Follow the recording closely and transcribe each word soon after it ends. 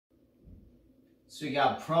So we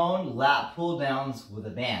got prone lat pull downs with a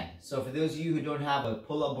band. So for those of you who don't have a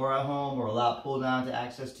pull-up bar at home or a lat pull down to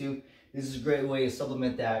access to, this is a great way to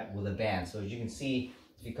supplement that with a band. So as you can see,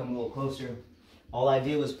 if you come a little closer, all I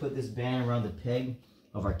did was put this band around the peg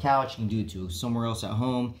of our couch. You can do it to somewhere else at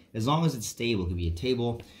home. As long as it's stable, it could be a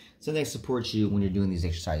table. Something that supports you when you're doing these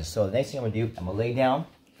exercises. So the next thing I'm gonna do, I'm gonna lay down,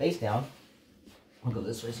 face down. I'll go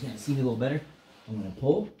this way so you can see me a little better. I'm gonna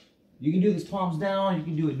pull. You can do this palms down, you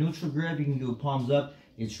can do it neutral grip, you can do it palms up.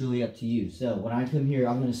 It's really up to you. So when I come here,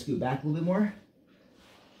 I'm gonna scoot back a little bit more.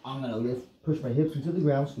 I'm gonna push my hips into the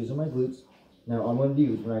ground, squeeze on my glutes. Now all I'm gonna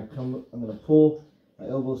do is when I come, I'm gonna pull my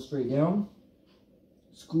elbows straight down,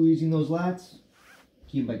 squeezing those lats,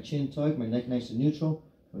 keep my chin tucked, my neck nice and neutral,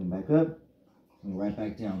 coming back up, and right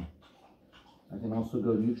back down. I can also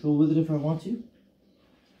go neutral with it if I want to.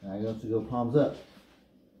 And I can also go palms up.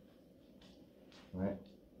 All right.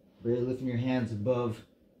 Really lifting your hands above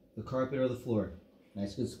the carpet or the floor.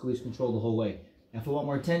 Nice good squeeze control the whole way. Now if I want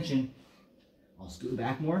more tension, I'll scoot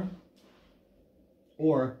back more,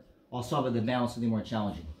 or I'll stop at the balance something more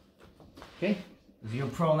challenging. Okay? These are your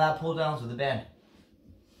prone lat pull downs with a band.